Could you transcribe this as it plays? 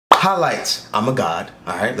Highlights. I'm a god.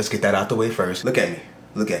 Alright, let's get that out the way first. Look at me.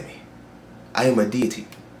 Look at me. I am a deity.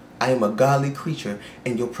 I am a godly creature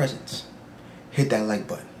in your presence. Hit that like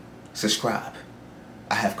button. Subscribe.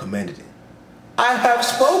 I have commanded it. I have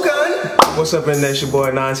spoken! What's up, internet? It's your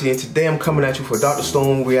boy Nancy, and today I'm coming at you for Dr.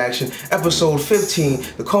 Stone Reaction, episode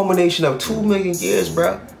 15, the culmination of 2 million years,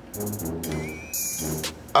 bruh.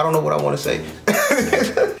 I don't know what I want to say.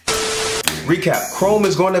 Recap, Chrome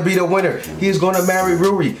is going to be the winner. He is going to marry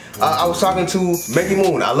RURI. I was talking to Maggie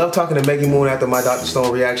Moon. I love talking to Maggie Moon after my Dr.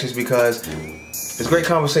 Stone reactions because it's great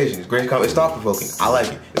conversation. It's great. It's thought-provoking. I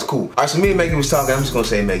like it. It's cool. All right, so me and Maggie was talking. I'm just gonna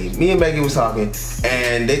say Maggie. Me and Maggie was talking,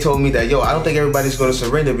 and they told me that, yo, I don't think everybody's gonna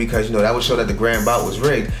surrender because, you know, that would show that the grand bout was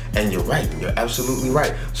rigged. And you're right. You're absolutely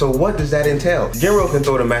right. So what does that entail? Genro can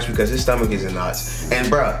throw the match because his stomach is in knots. And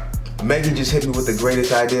bruh, Maggie just hit me with the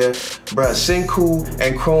greatest idea. Bruh, SENKU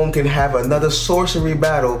and Chrome can have another sorcery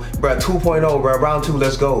battle. Bruh, 2.0, bruh, round 2,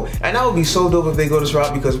 let's go. And that would be so dope if they go this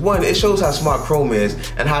route because, one, it shows how smart Chrome is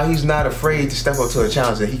and how he's not afraid to step up to a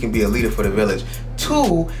challenge, that he can be a leader for the village.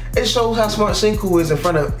 2, it shows how smart SENKU is in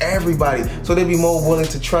front of everybody, so they'd be more willing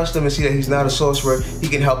to trust him and see that he's not a sorcerer. He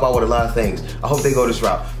can help out with a lot of things. I hope they go this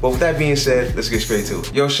route. But with that being said, let's get straight to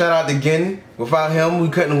it. Yo, shout out to Gin. Without him, we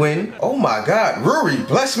couldn't win. Oh my God, RURI,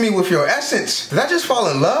 bless me with your essence. Did I just fall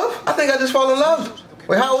in love? I think I just fall in love.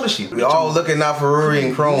 Wait, how old is she? We all looking out for RURI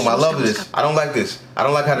and Chrome. I love this. I don't like this. I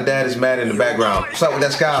don't like how the dad is mad in the background. What's up with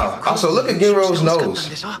that scowl? Also, look at Genro's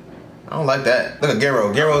nose. I don't like that. Look at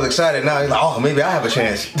Genro. Genro's excited now. He's like, oh, maybe I have a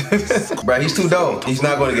chance. Bruh, he's too dull. He's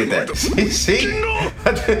not going to get that. See?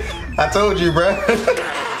 I told you, bruh.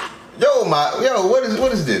 Yo,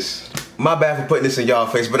 what is this? My bad for putting this in y'all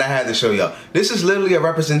face, but I had to show y'all. This is literally a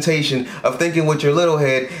representation of thinking with your little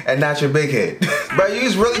head and not your big head. Bruh, you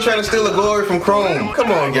just really trying to steal the glory from Chrome.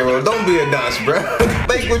 Come on, Genro. Don't be a dunce, bruh.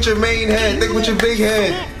 Think with your main head. Think with your big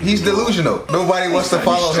head. He's delusional. Nobody wants to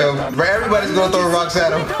follow him. Bruh, everybody's gonna throw rocks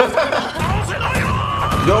at him.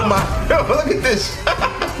 Yo, look at this.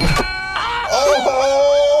 Oh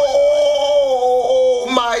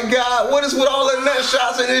my God, what is with all the nut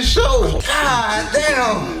shots in this show? God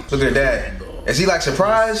damn. Look at that. Is he like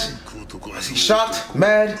surprised? Is he shocked?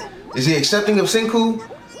 Mad? Is he accepting of SENKU?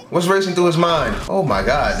 What's racing through his mind? Oh my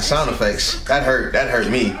God, the sound effects. That hurt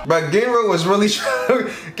me. But Genro was really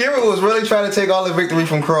trying to take all the victory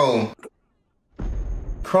from Chrome.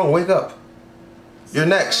 Chrome, wake up. You're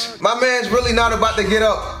next. My man's really not about to get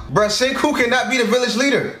up. Bruh, SENKU cannot be the village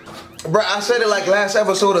leader. Bruh, I said it like last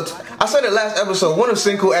episode. One of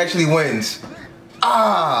SENKU actually wins.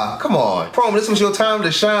 Ah, come on. Chrome, this was your time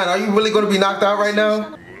to shine. Are you really going to be knocked out right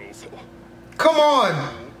now? Come on.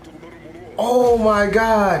 Oh my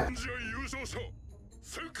God.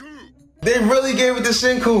 They really gave it to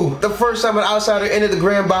SENKU. The first time an outsider entered the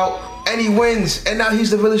grand bout, and he wins, and now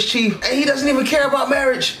he's the village chief, and he doesn't even care about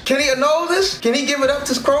marriage. Can he annul this? Can he give it up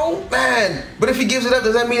to Chrome? Man, but if he gives it up,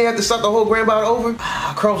 does that mean they have to start the whole grand bout over?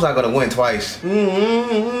 Ah, Chrome's not gonna win twice.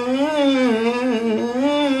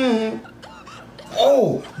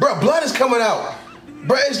 Oh, bro, blood is coming out.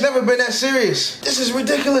 Bro, it's never been that serious. This is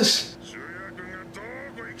ridiculous.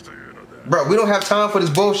 Bro, we don't have time for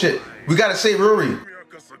this bullshit. We gotta save RURI.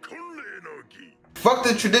 Fuck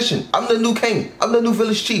the tradition. I'm the new king. I'm the new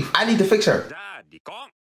village chief. I need to fix her.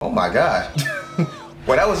 Oh my God.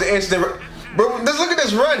 Well, that was the instant. Bro, just look at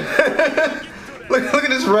this run. look at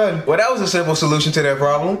this run. Well, that was a simple solution to that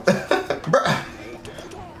problem. Bro,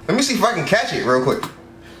 let me see if I can catch it real quick.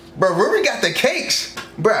 Bro, RURI got the cakes.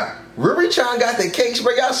 Bro, RURI-chan got the cakes.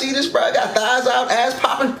 Bro, y'all see this, bro? I got thighs out, ass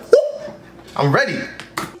popping. Woo! I'm ready.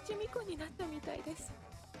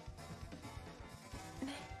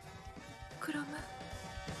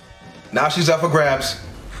 Now she's up for grabs.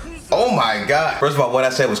 Oh my God. First of all, what I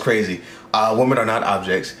said was crazy. Women are not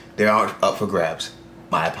objects. They aren't up for grabs.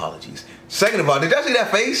 My apologies. Second of all, did y'all see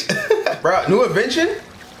that face? Bro, new invention?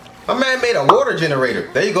 My man made a water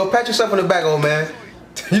generator. There you go. Pat yourself on the back, old man.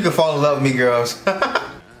 You can fall in love with me, girls.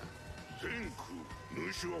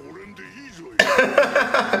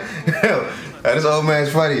 This old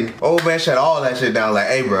man's funny. Old man shut all that shit down like,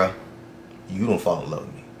 hey, bro, you don't fall in love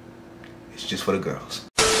with me. It's just for the girls.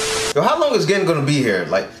 Yo, how long is Gen gonna be here?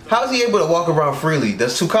 Like, how is he able to walk around freely?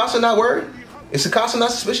 Does Tsukasa not worry? Is Tsukasa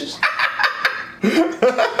not suspicious?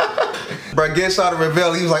 Bro, Gen saw the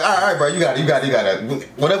reveal. He was like, all right, bro, you got it.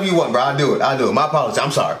 Whatever you want, bro, I'll do it. My apologies.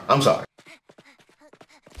 I'm sorry.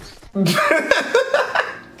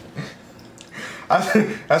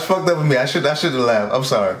 That's fucked up with me. I should have laughed. I'm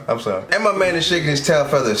sorry. And my man is shaking his tail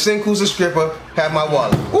feather. SENKU's a stripper. Have my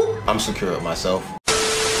wallet. Whoop. I'm secure with myself.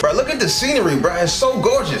 Bro, look at the scenery, bro. It's so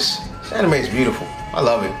gorgeous. This anime is beautiful. I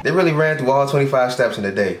love it. They really ran through all 25 steps in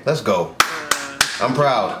a day. Let's go. I'm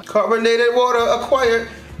proud. Carbonated water acquired.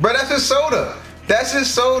 Bro, that's his soda. That's his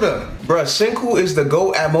soda. Bruh, SENKU is the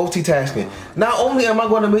GOAT at multitasking. Not only am I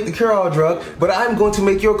going to make the cure-all drug, but I'm going to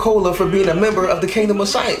make your cola for being a member of the Kingdom of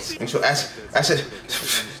Science. And so I said,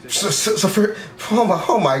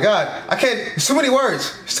 oh my God. I can't, it's too many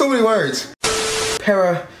words. It's too many words.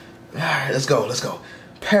 Let's go.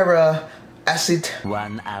 Acid.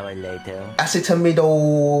 1 hour later.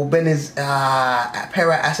 Para-acetamino.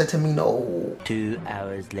 2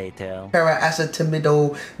 hours later.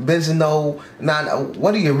 Para-acetamino.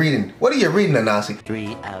 What are you reading? What are you reading, Anasi?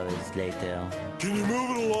 3 hours later. Can you move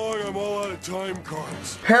it along? I'm all out of time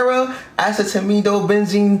cards. Para-acetamino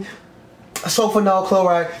benzene sulfonal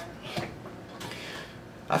chloride.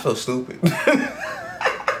 I feel stupid.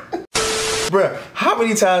 Bruh, how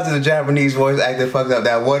many times did the Japanese voice actor fuck up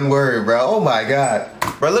that one word, bro? Oh my God.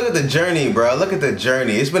 Bro, look at the journey, bro. Look at the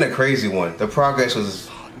journey. It's been a crazy one. The progress was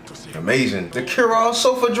amazing. The cure-all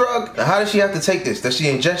sulfa drug. Now, how does she have to take this? Does she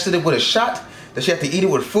ingest it with a shot? Does she have to eat it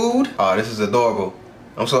with food? Oh, this is adorable.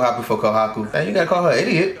 I'm so happy for Kohaku. Hey, you gotta call her an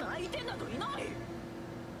idiot.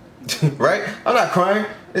 Right? I'm not crying.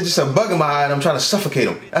 It's just a bug in my eye and I'm trying to suffocate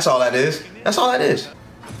him. That's all that is. That's all that is.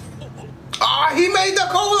 Ah, he made the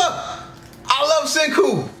cola! I love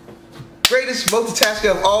SENKU. Greatest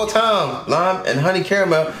multitasker of all time. Lime and honey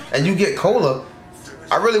caramel, and you get cola.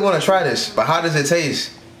 I really want to try this, but how does it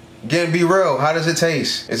taste? Again, be real, how does it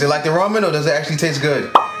taste? Is it like the ramen or does it actually taste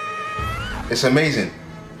good? It's amazing.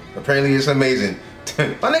 Apparently it's amazing.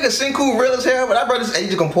 My nigga SENKU real as hell, but I brought this, hey,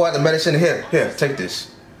 you can pour out the medicine here. Here, take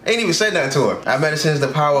this. Ain't even said nothing to her. Our medicine is the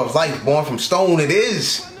power of life born from stone. It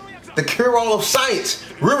is. The cure-all of science.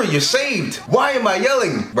 RURI, you're saved. Why am I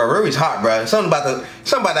yelling? Bro, RURI's hot, bro. Something about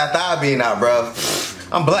that thigh being out, bro.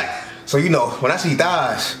 I'm black. So, you know, when I see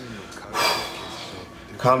thighs,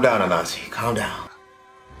 calm down, Anansi. Calm down.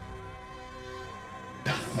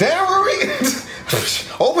 Damn, RURI.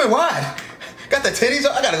 Open wide. Got the titties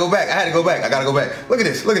on. I gotta go back. I had to go back. I gotta go back. Look at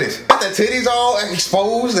this. Look at this. Got the titties all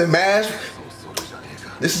exposed and mashed.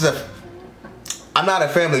 This is I'm not a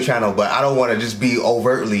family channel, but I don't want to just be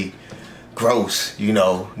overtly gross, you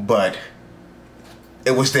know, but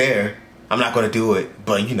it was there. I'm not going to do it,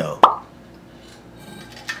 but you know.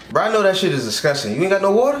 Bro, I know that shit is disgusting. You ain't got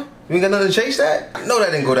no water? You ain't got nothing to chase that? I know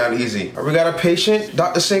that didn't go down easy. We got a patient,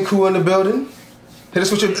 Dr. SENKU in the building. Hit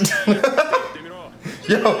us with your...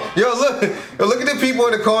 Yo, look at the people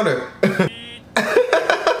in the corner.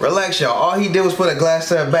 Relax, y'all. All he did was put a glass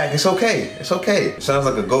to her back. It's okay. It's okay. It sounds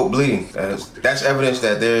like a goat bleeding. That's evidence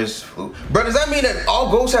that there's fluid. Bro, does that mean that all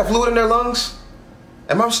goats have fluid in their lungs?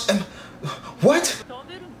 What?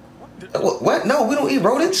 What? No, we don't eat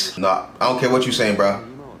rodents. Nah, I don't care what you're saying, bro.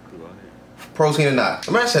 Protein or not.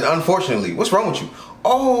 The man said, unfortunately. What's wrong with you?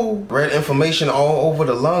 Oh, red inflammation all over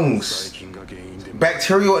the lungs.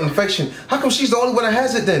 Bacterial infection. How come she's the only one that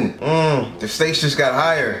has it then? The stakes just got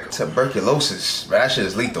higher. Tuberculosis. But that shit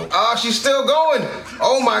is lethal. Ah, she's still going.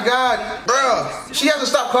 Oh my God. Bruh. She hasn't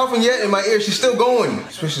stopped coughing yet in my ear. She's still going.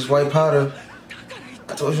 Suspicious white powder.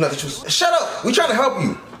 I told you not to choose. Shut up. We trying to help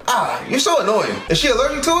you. Ah, you're so annoying. Is she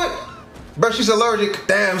allergic to it? Bruh, she's allergic.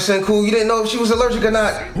 Damn, SENKU, you didn't know if she was allergic or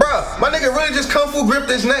not. Bruh, my nigga really just kung fu gripped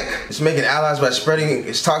his neck. It's making allies by spreading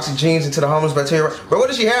its toxic genes into the harmless bacteria. Bro, what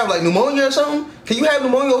does she have, like pneumonia or something? Can you have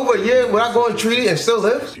pneumonia over a year without going to treat it and still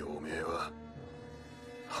live?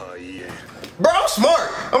 Bro, I'm smart.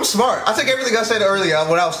 I'm smart. I take everything I said earlier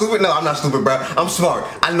when I was stupid. No, I'm not stupid, bro. I'm smart.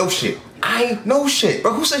 I know shit. I know shit.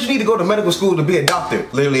 Bro, who says you need to go to medical school to be a doctor?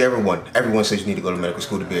 Literally everyone. Everyone says you need to go to medical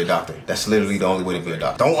school to be a doctor. That's literally the only way to be a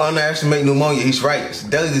doctor. Don't underestimate pneumonia. He's right. It's a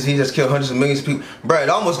deadly disease that's killed hundreds of millions of people. Bro, it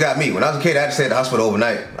almost got me. When I was a kid, I had to stay at the hospital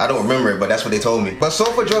overnight. I don't remember it, but that's what they told me. But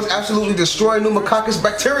sulfur drugs absolutely destroy pneumococcus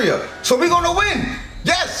bacteria. So we're gonna win.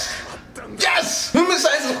 Yes. Yes! Human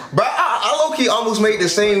science, bro, I low-key almost made the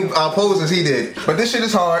same pose as he did. But this shit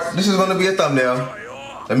is hard. This is gonna be a thumbnail.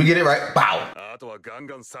 Let me get it right. Bow. Bro,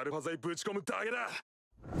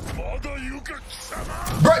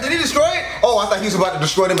 did he destroy it? Oh, I thought he was about to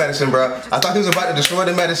destroy the medicine, bro. I thought he was about to destroy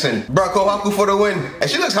the medicine. Bro, Kohaku for the win. And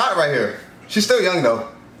she looks hot right here. She's still young, though.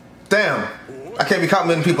 Damn. I can't be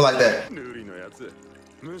complimenting people like that.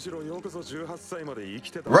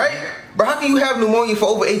 Right? But how can you have pneumonia for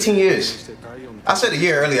over 18 years? I said a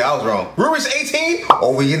year earlier, I was wrong. RURI's 18?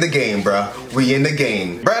 Oh, we in the game, bro. We in the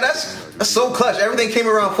game. Bro, that's so clutch. Everything came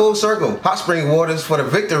around full circle. Hot spring waters for the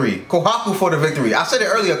victory. Kohaku for the victory. I said it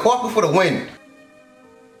earlier, Kohaku for the win.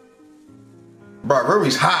 Bro,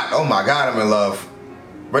 RURI's hot. Oh my God, I'm in love.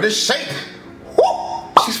 Bro, this shape.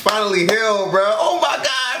 Woo! She's finally healed, bro. Oh my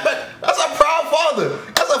God, but that's a proud father.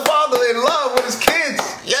 That's That's a father in love with his kids.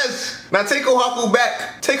 Yes. Now take Kohaku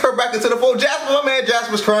back. Take her back into the fold. Jasper, my man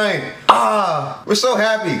Jasper's crying. Ah, we're so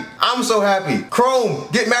happy. I'm so happy. Chrome,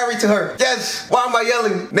 get married to her. Yes. Why am I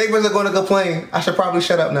yelling? Neighbors are gonna complain. I should probably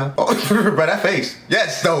shut up now. Oh, bro, that face.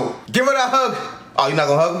 Yes, though. Give her that hug. Oh, you're not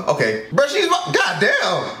gonna hug her? Okay. Bro, she's,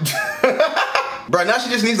 goddamn. Bro, now she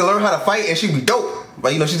just needs to learn how to fight and she'd be dope.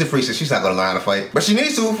 But you know, she's a free, so she's not gonna learn how to fight. But she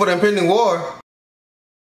needs to for the impending war.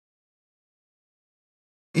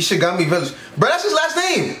 Ishigami Village. Bro, that's his last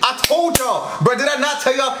name. I told y'all. Bro, did I not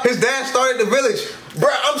tell y'all his dad started the village? Bro,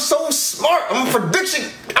 I'm so smart. I'm a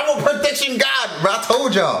prediction god. Bro, I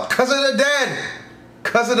told y'all. Cause of the dad.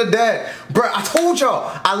 Cause of the dad. Bro, I told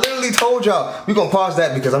y'all. I literally told y'all. We gonna pause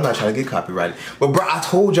that because I'm not trying to get copyrighted. But bro, I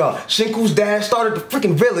told y'all. Senku's dad started the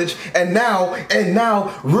freaking village, and now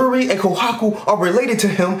Ruri and Kohaku are related to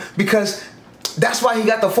him because that's why he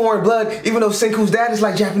got the foreign blood, even though Senku's dad is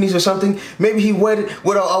like Japanese or something. Maybe he wedded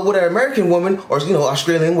with an American woman, or you know,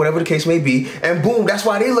 Australian, whatever the case may be. And boom, that's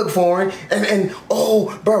why they look foreign. And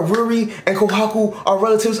oh, bro, Ruri and Kohaku are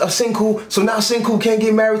relatives of Senku. So now Senku can't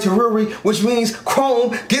get married to Ruri, which means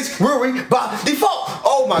Chrome gets Ruri by default.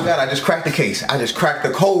 Oh my God, I just cracked the case. I just cracked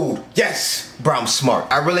the code. Yes. Bro, I'm smart.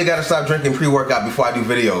 I really gotta stop drinking pre-workout before I do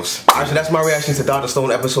videos. Alright, so that's my reaction to Dr.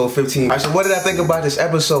 Stone episode 15. Alright, so what did I think about this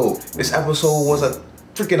episode? This episode was a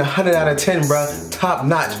freaking 100 out of 10, bro. Top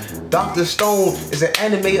notch. Dr. Stone is an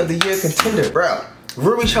anime of the year contender, bro.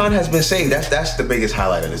 Ruri-chan has been saved. That's the biggest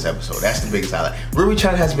highlight of this episode. That's the biggest highlight.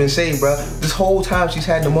 Ruri-chan has been saved, bro. This whole time she's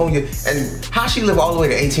had pneumonia, and how she lived all the way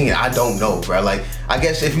to 18, I don't know, bro. Like, I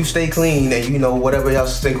guess if you stay clean and you know whatever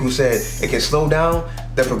else Senku said, it can slow down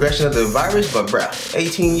the progression of the virus. But bro,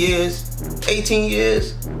 18 years,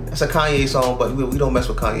 that's a Kanye song, but we don't mess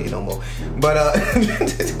with Kanye no more. But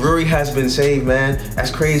Ruri has been saved, man.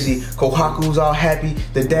 That's crazy. Kohaku's all happy,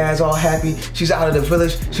 the dad's all happy. She's out of the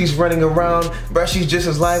village, she's running around, bro. She's just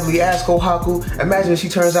as lively as Kohaku. Imagine if she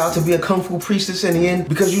turns out to be a kung fu priestess in the end,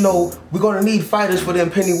 because you know we're gonna need fighters for the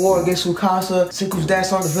impending war against Tsukasa. Senku's dad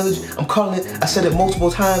started the village. I'm calling it. I said it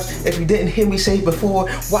multiple times. If you didn't hear me say it before,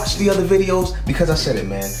 watch the other videos, because I said it,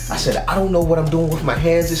 man. I said it. I don't know what I'm doing with my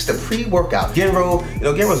hands. It's the pre-workout. Genro, you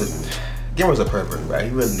know, Genro's a pervert, right? He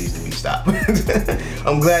really needs to be stopped.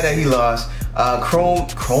 I'm glad that he lost.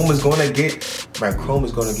 Chrome is gonna get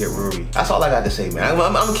Ruri. That's all I got to say, man.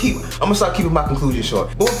 I'm gonna start keeping my conclusion short.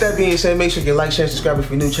 But with that being said, make sure you like, share, and subscribe if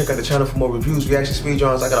you're new. Check out the channel for more reviews, reactions,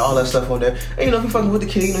 speedruns. I got all that stuff on there. And you know, if you're fucking with the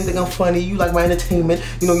kid, you know, you think I'm funny, you like my entertainment,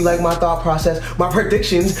 you know, you like my thought process, my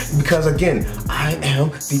predictions, because again, I am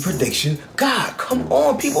the prediction god. Come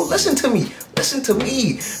on, people, listen to me. Listen to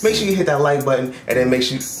me. Make sure you hit that like button, and then make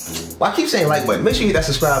sure well, I keep saying like button. Make sure you hit that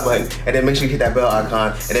subscribe button, and then make sure you hit that bell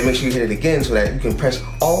icon, and then make sure you hit it again so that you can press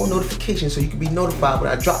all notifications so you can be notified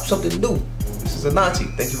when I drop something new. This is Ananti.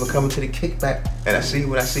 Thank you for coming to the kickback, and I see you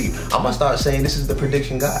when I see you. I'm gonna start saying this is the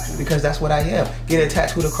prediction guy, because that's what I am. Get it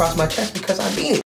tattooed across my chest because I mean it.